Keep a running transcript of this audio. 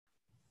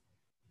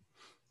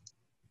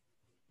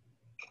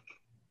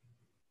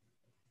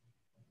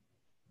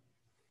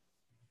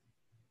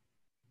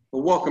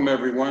Well, welcome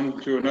everyone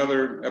to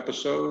another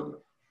episode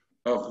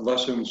of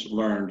Lessons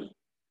Learned.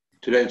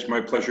 Today it's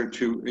my pleasure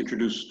to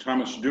introduce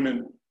Thomas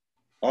Doonan,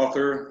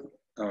 author,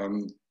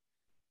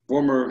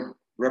 former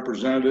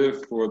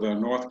representative for the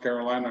North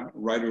Carolina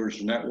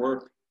Writers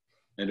Network,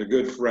 and a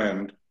good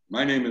friend.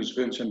 My name is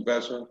Vincent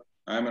Vessa.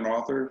 I'm an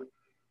author,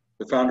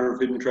 the founder of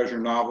Hidden Treasure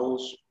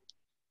Novels,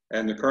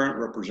 and the current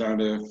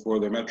representative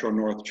for the Metro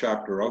North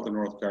chapter of the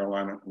North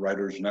Carolina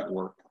Writers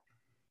Network.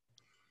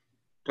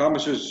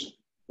 Thomas is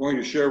going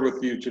to share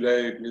with you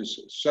today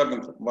his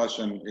seventh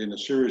lesson in a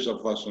series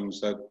of lessons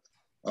that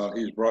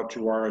he's brought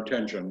to our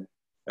attention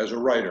as a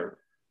writer.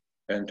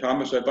 And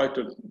Thomas, I'd like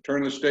to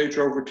turn the stage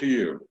over to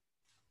you.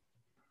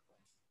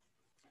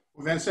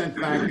 Well, Vincent,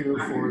 thank you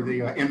for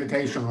the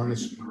invitation on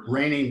this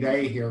rainy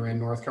day here in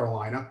North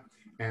Carolina.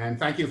 And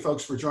thank you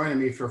folks for joining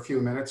me for a few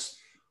minutes.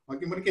 I'm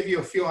going to give you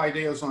a few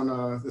ideas on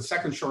the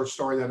second short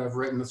story that I've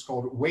written. It's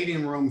called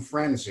Waiting Room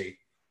Frenzy.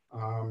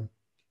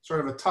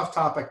 Sort of a tough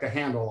topic to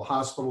handle, a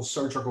hospital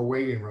surgical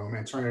waiting room,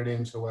 and turn it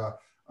into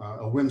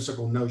a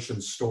whimsical notion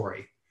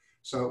story.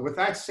 So with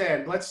that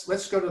said,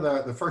 let's go to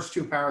the first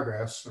two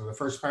paragraphs, or the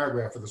first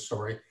paragraph of the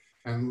story,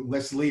 and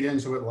let's lead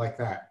into it like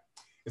that.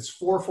 It's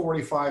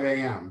 4:45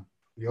 a.m.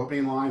 The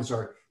opening lines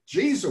are,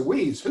 "Geez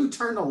Louise, who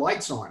turned the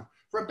lights on?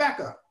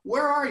 Rebecca,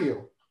 where are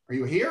you? Are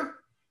you here?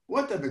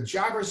 What the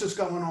jabbers is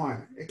going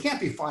on? It can't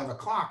be 5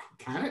 o'clock,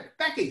 can it?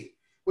 Becky,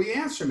 will you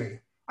answer me?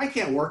 I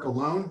can't work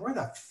alone. Where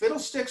the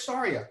fiddlesticks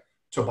are you?"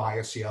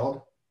 Tobias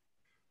yelled.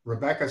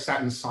 Rebecca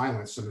sat in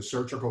silence in the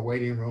surgical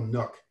waiting room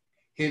nook,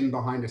 hidden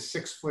behind a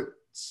 6-foot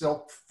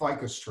silk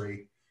ficus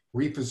tree,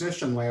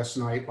 repositioned last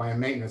night by a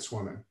maintenance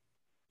woman.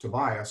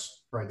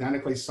 Tobias, her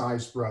identically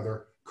sized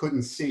brother,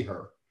 couldn't see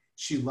her.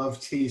 She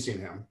loved teasing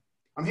him.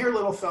 "I'm here,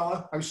 little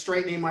fella. I'm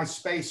straightening my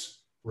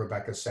space,"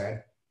 Rebecca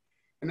said.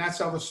 And that's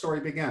how the story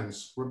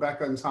begins.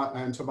 Rebecca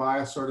and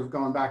Tobias sort of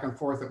going back and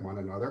forth at one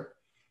another.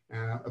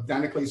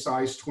 Identically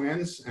sized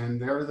twins,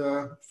 and they're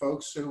the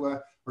folks who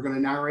are going to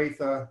narrate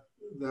the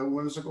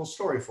whimsical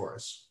story for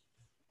us.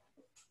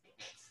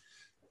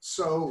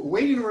 So,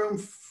 Waiting Room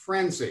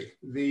Frenzy.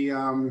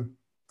 The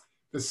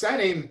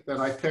setting that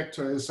I picked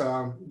is,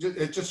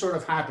 it just sort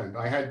of happened.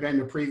 I had been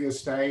the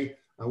previous day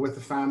with the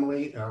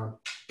family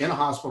in a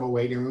hospital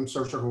waiting room,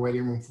 surgical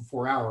waiting room for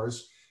 4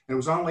 hours. And it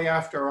was only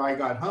after I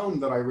got home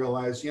that I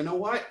realized, you know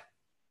what?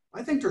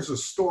 I think there's a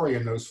story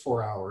in those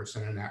 4 hours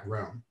and in that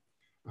room.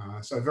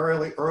 So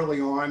very early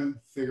on,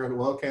 figured,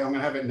 well, okay, I'm going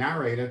to have it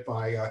narrated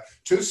by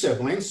two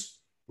siblings,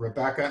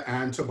 Rebecca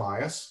and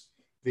Tobias.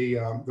 The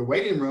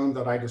waiting room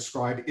that I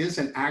described is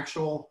an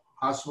actual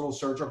hospital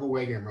surgical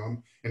waiting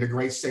room in the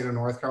great state of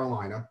North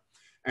Carolina.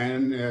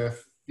 And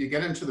if you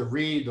get into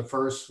the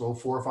first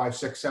 4, 5,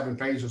 6, 7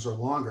 pages or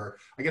longer,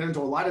 I get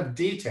into a lot of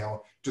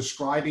detail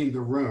describing the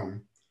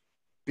room,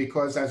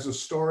 because as the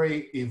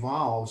story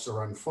evolves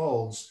or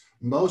unfolds,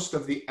 most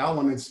of the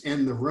elements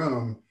in the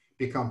room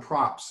become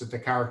props that the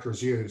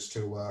characters use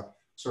to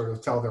sort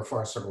of tell their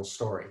farcical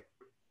story.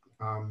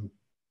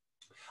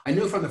 I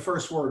knew from the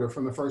first word or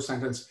from the first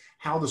sentence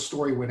how the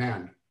story would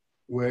end,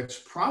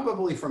 which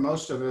probably for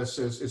most of us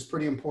is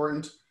pretty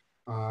important.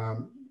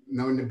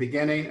 Knowing the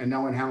beginning and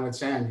knowing how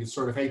it's end, you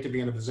sort of hate to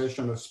be in a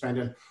position of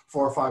spending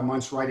 4 or 5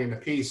 months writing a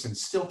piece and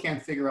still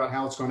can't figure out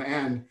how it's going to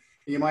end.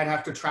 You might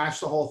have to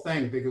trash the whole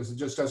thing because it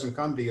just doesn't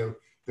come to you.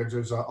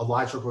 There's a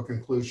logical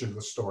conclusion to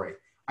the story.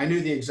 I knew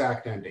the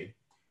exact ending.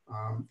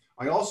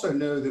 I also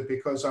knew that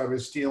because I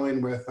was dealing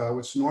with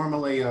what's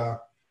normally a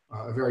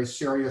very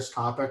serious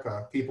topic,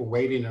 people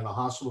waiting in a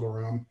hospital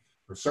room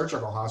or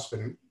surgical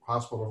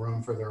hospital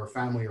room for their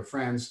family or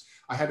friends,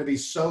 I had to be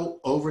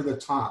so over the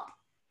top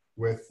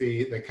with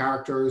the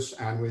characters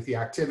and with the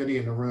activity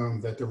in the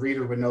room that the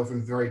reader would know from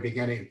the very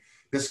beginning,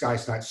 this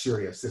guy's not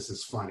serious, this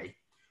is funny.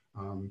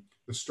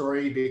 The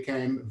story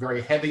became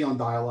very heavy on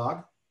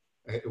dialogue.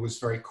 It was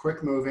very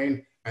quick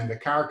moving, and the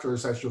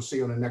characters, as you'll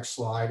see on the next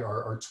slide,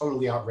 are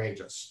totally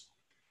outrageous.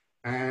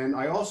 And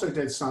I also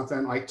did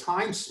something, I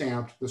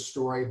time-stamped the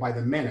story by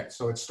the minute.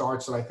 So it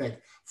starts at, I think,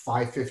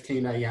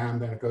 5:15 a.m.,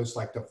 then it goes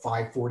like to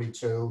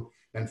 5:42,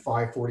 then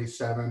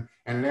 5:47.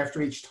 And then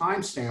after each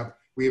timestamp,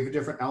 we have a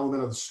different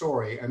element of the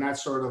story. And that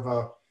sort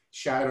of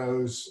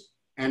shadows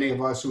any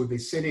of us who would be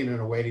sitting in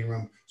a waiting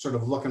room, sort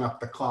of looking up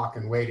the clock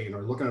and waiting,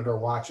 or looking at our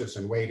watches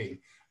and waiting.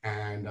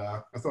 And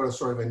I thought it was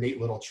sort of a neat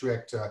little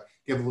trick to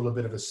give a little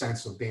bit of a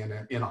sense of being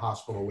in a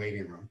hospital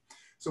waiting room.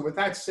 So with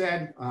that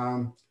said,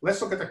 let's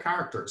look at the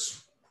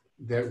characters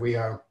that we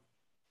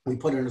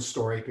put in the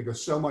story,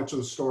 because so much of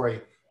the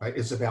story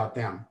is about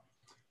them.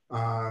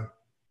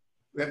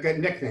 They've got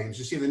nicknames.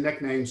 You see the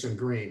nicknames in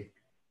green.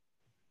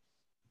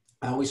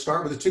 We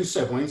start with the two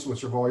siblings,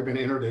 which have already been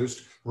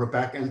introduced,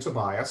 Rebecca and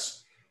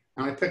Tobias.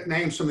 And I picked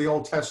names from the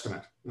Old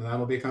Testament, and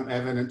that'll become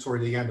evident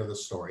toward the end of the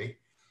story.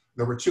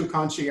 There were two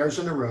concierges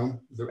in the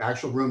room, the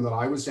actual room that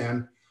I was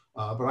in,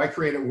 but I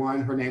created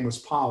one. Her name was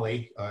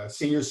Polly, a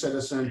senior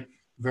citizen,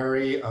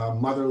 very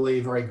motherly,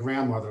 very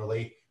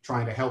grandmotherly,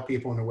 trying to help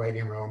people in the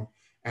waiting room.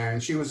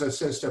 And she was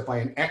assisted by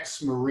an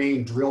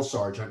ex-Marine drill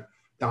sergeant,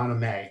 Donna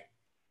May.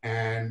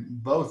 And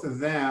both of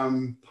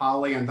them,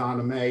 Polly and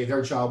Donna Mae,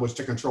 their job was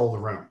to control the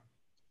room.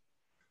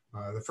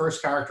 The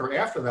first character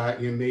after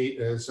that you meet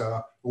is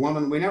a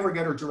woman, we never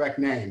get her direct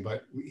name,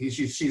 but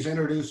she's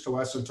introduced to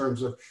us in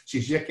terms of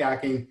she's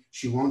yik-yakking,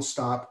 she won't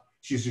stop,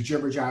 she's a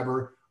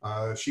jibber-jabber,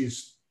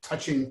 she's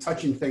touching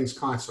things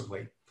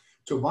constantly.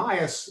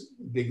 Tobias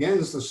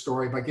begins the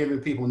story by giving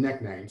people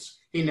nicknames.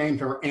 He named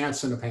her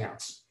Ants in the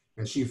Pants,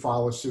 and she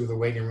follows through the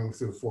waiting room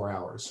through 4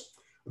 hours.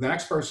 The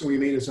next person we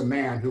meet is a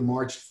man who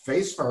marched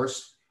face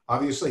first,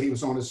 obviously he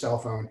was on his cell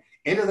phone,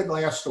 into the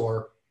glass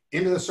door,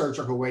 into the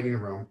surgical waiting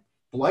room,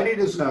 bloodied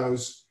his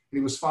nose, and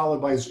he was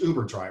followed by his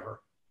Uber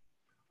driver.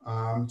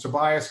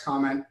 Tobias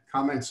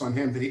comments on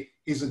him that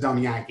he's a dumb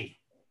Yankee.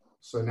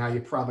 So now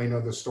you probably know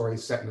the story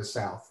set in the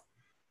South.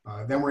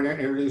 Then we're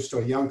introduced to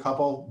a young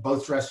couple,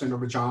 both dressed in their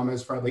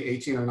pajamas, probably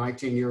 18 or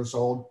 19 years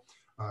old.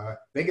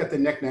 They get the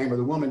nickname, or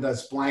the woman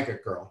does,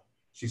 Blanket Girl.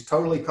 She's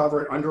totally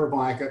covered under a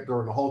blanket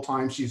during the whole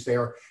time she's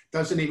there,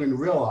 doesn't even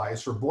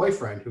realize her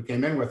boyfriend who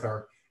came in with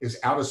her is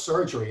out of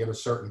surgery at a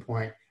certain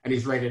point, and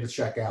he's ready to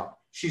check out.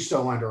 She's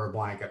still under her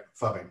blanket,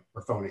 phoning,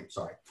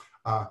 sorry.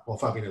 Well,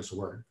 phoning is the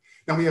word.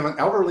 Then we have an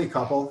elderly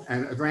couple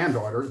and a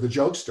granddaughter, the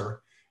jokester.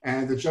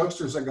 And the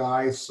jokester's a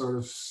guy, sort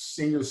of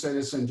senior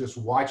citizen, just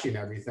watching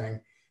everything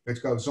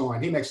that goes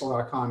on. He makes a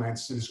lot of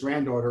comments, and his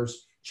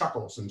granddaughter's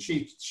chuckles, and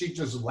she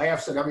just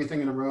laughs at everything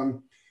in the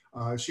room.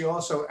 She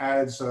also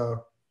adds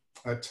a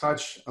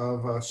touch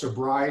of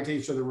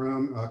sobriety to the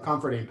room,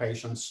 comforting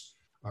patients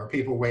or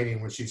people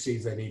waiting when she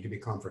sees they need to be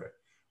comforted.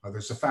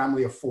 There's a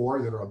family of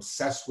 4 that are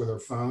obsessed with their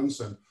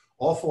phones, and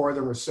all 4 of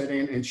them are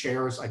sitting in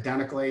chairs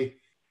identically,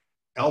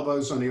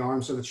 elbows on the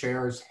arms of the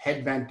chairs,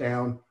 head bent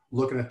down,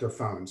 looking at their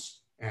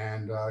phones.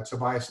 And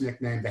Tobias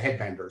nicknamed the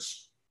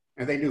Headbenders.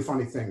 And they do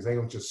funny things. They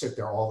don't just sit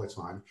there all the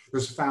time.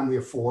 There's a family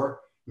of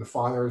 4. The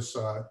father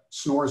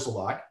snores a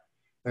lot.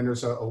 Then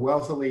there's a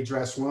wealthily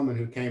dressed woman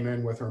who came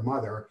in with her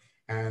mother,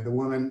 and the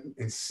woman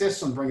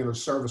insists on bringing her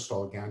service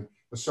dog in.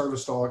 The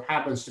service dog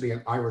happens to be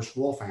an Irish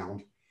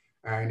wolfhound.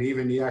 And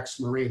even the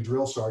ex-Marine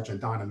drill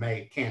sergeant, Donna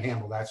Mae, can't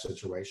handle that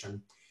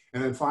situation.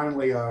 And then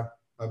finally,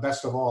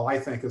 best of all, I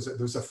think, is that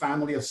there's a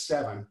family of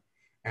 7,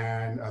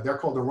 and they're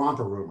called the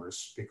Romper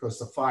Roomers because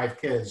the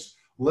 5 kids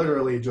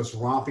literally just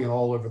romping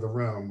all over the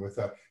room, with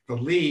the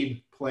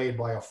lead played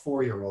by a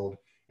 4-year-old.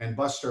 And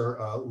Buster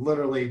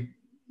literally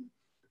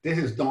did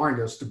his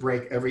darndest to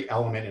break every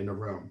element in the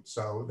room.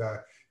 So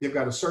you've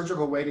got a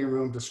surgical waiting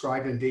room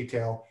described in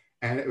detail.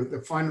 And the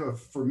fun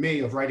for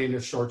me of writing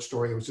this short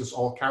story, it was just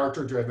all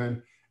character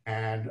driven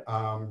and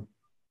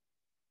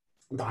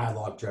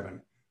dialogue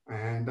driven.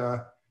 And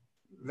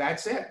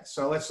that's it.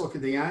 So let's look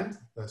at the end,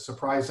 the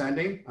surprise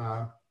ending.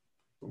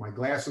 Put my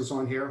glasses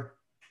on here.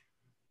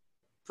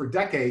 For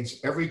decades,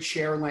 every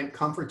chair lent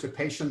comfort to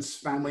patients'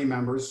 family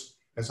members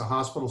as the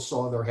hospital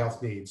saw their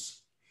health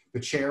needs. The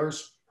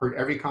chairs heard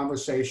every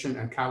conversation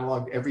and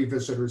cataloged every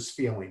visitor's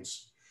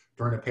feelings.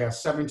 During the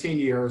past 17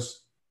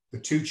 years, the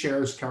 2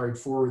 chairs carried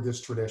forward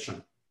this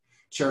tradition.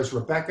 Chairs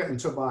Rebecca and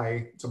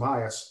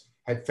Tobias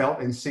had felt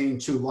and seen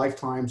 2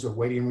 lifetimes of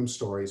waiting room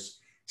stories.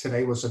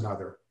 Today was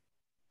another.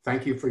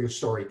 Thank you for your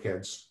story,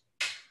 kids.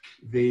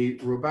 The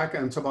Rebecca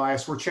and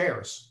Tobias were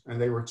chairs, and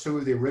they were 2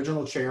 of the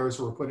original chairs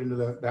that were put into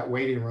that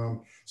waiting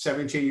room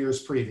 17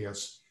 years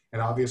previous.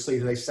 And obviously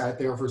they sat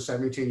there for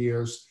 17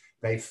 years.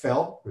 They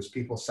felt, as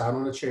people sat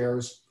on the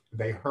chairs,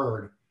 they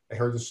heard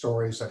the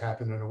stories that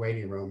happened in the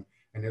waiting room.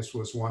 And this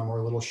was one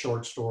more little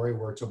short story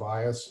where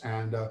Tobias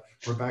and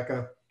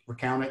Rebecca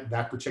recounted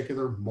that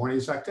particular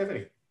morning's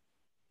activity.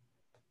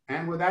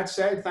 And with that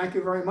said, thank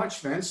you very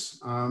much,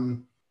 Vince.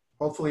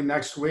 Hopefully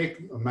next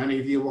week, many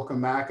of you will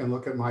come back and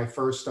look at my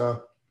first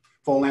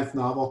full-length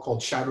novel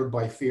called Shadowed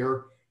by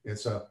Fear.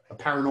 It's a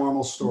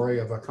paranormal story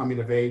of a coming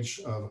of age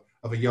of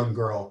a young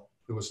girl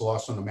who was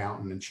lost on a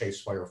mountain and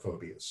chased by her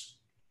phobias.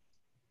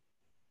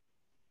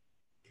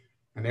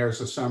 And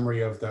there's a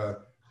summary of the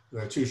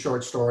 2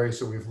 short stories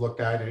that we've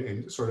looked at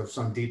in sort of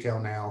some detail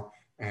now,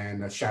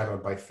 and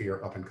Shadowed by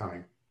Fear up and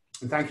coming.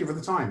 And thank you for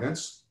the time,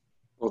 Vince.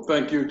 Well,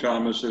 thank you,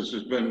 Thomas. This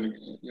has been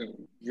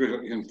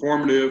really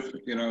informative.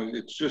 You know,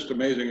 it's just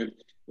amazing.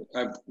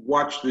 I've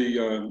watched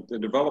the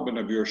development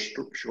of your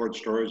short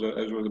stories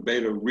as a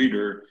beta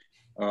reader.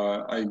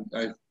 I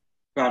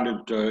found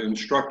it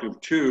instructive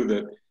too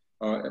that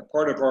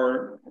part of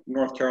our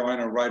North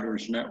Carolina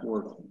Writers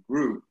Network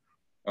group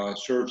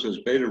serves as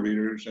beta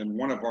readers, and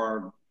one of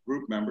our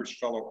group members,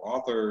 fellow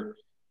author,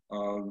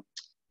 well,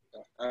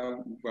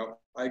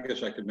 I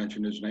guess I could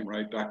mention his name,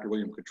 right? Dr.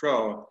 William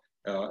Cottrell,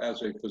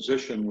 as a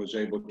physician, was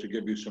able to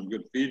give you some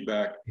good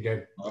feedback. He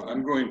did.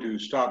 I'm going to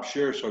stop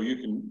share so you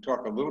can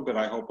talk a little bit,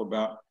 I hope,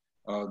 about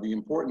the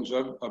importance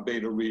of a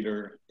beta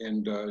reader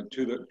and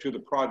to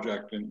the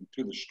project and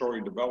to the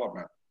story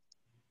development.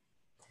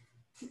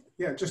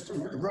 Yeah, just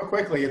real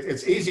quickly,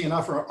 it's easy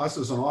enough for us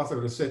as an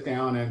author to sit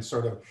down and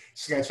sort of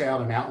sketch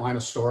out and outline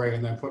a story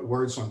and then put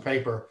words on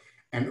paper.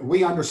 And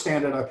we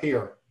understand it up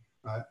here.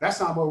 That's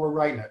not what we're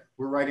writing it.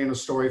 We're writing a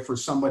story for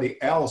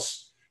somebody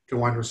else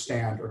to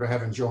understand or to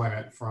have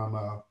enjoyment from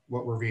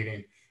what we're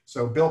reading.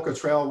 So Bill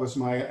Cottrell was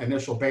my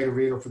initial beta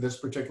reader for this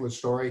particular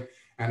story.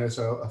 And as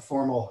a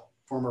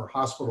former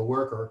hospital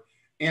worker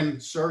in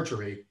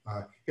surgery,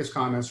 his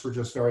comments were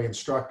just very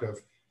instructive.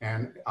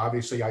 And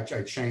obviously I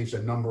changed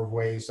a number of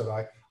ways that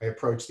I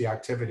approached the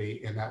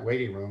activity in that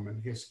waiting room,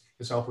 and his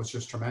help was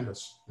just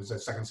tremendous. There's that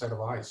second set of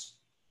eyes.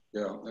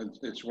 Yeah,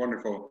 it's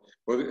wonderful.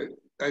 Well,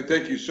 I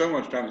thank you so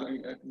much, Thomas.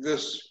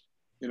 This,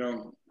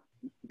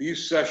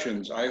 these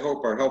sessions, I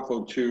hope, are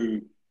helpful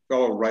to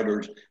fellow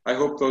writers. I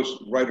hope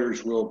those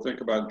writers will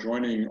think about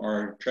joining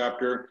our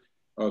chapter.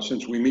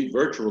 Since we meet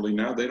virtually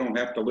now, they don't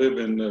have to live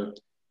in the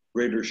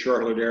greater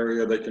Charlotte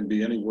area. They can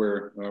be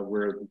anywhere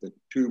where the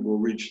tube will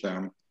reach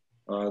them.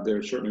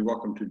 They're certainly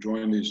welcome to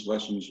join these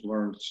lessons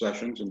learned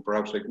sessions, and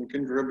perhaps they can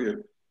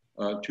contribute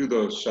to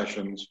those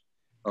sessions.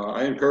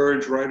 I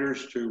encourage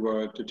writers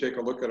to take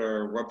a look at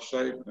our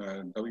website,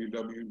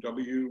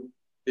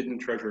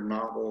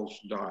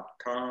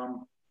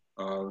 www.hiddentreasurenovels.com.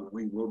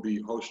 We will be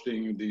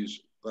hosting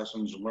these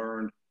lessons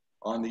learned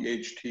on the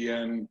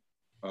HTN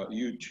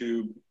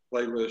YouTube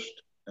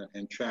playlist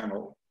and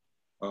channel.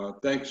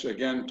 Thanks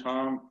again,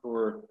 Tom,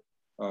 for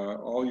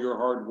all your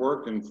hard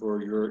work and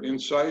for your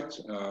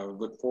insights.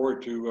 Look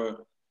forward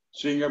to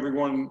seeing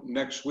everyone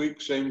next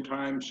week, same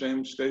time,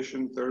 same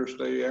station,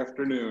 Thursday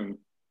afternoon.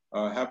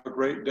 Have a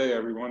great day,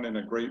 everyone, and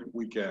a great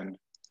weekend.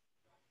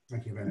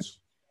 Thank you, Vince.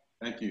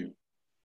 Thank you.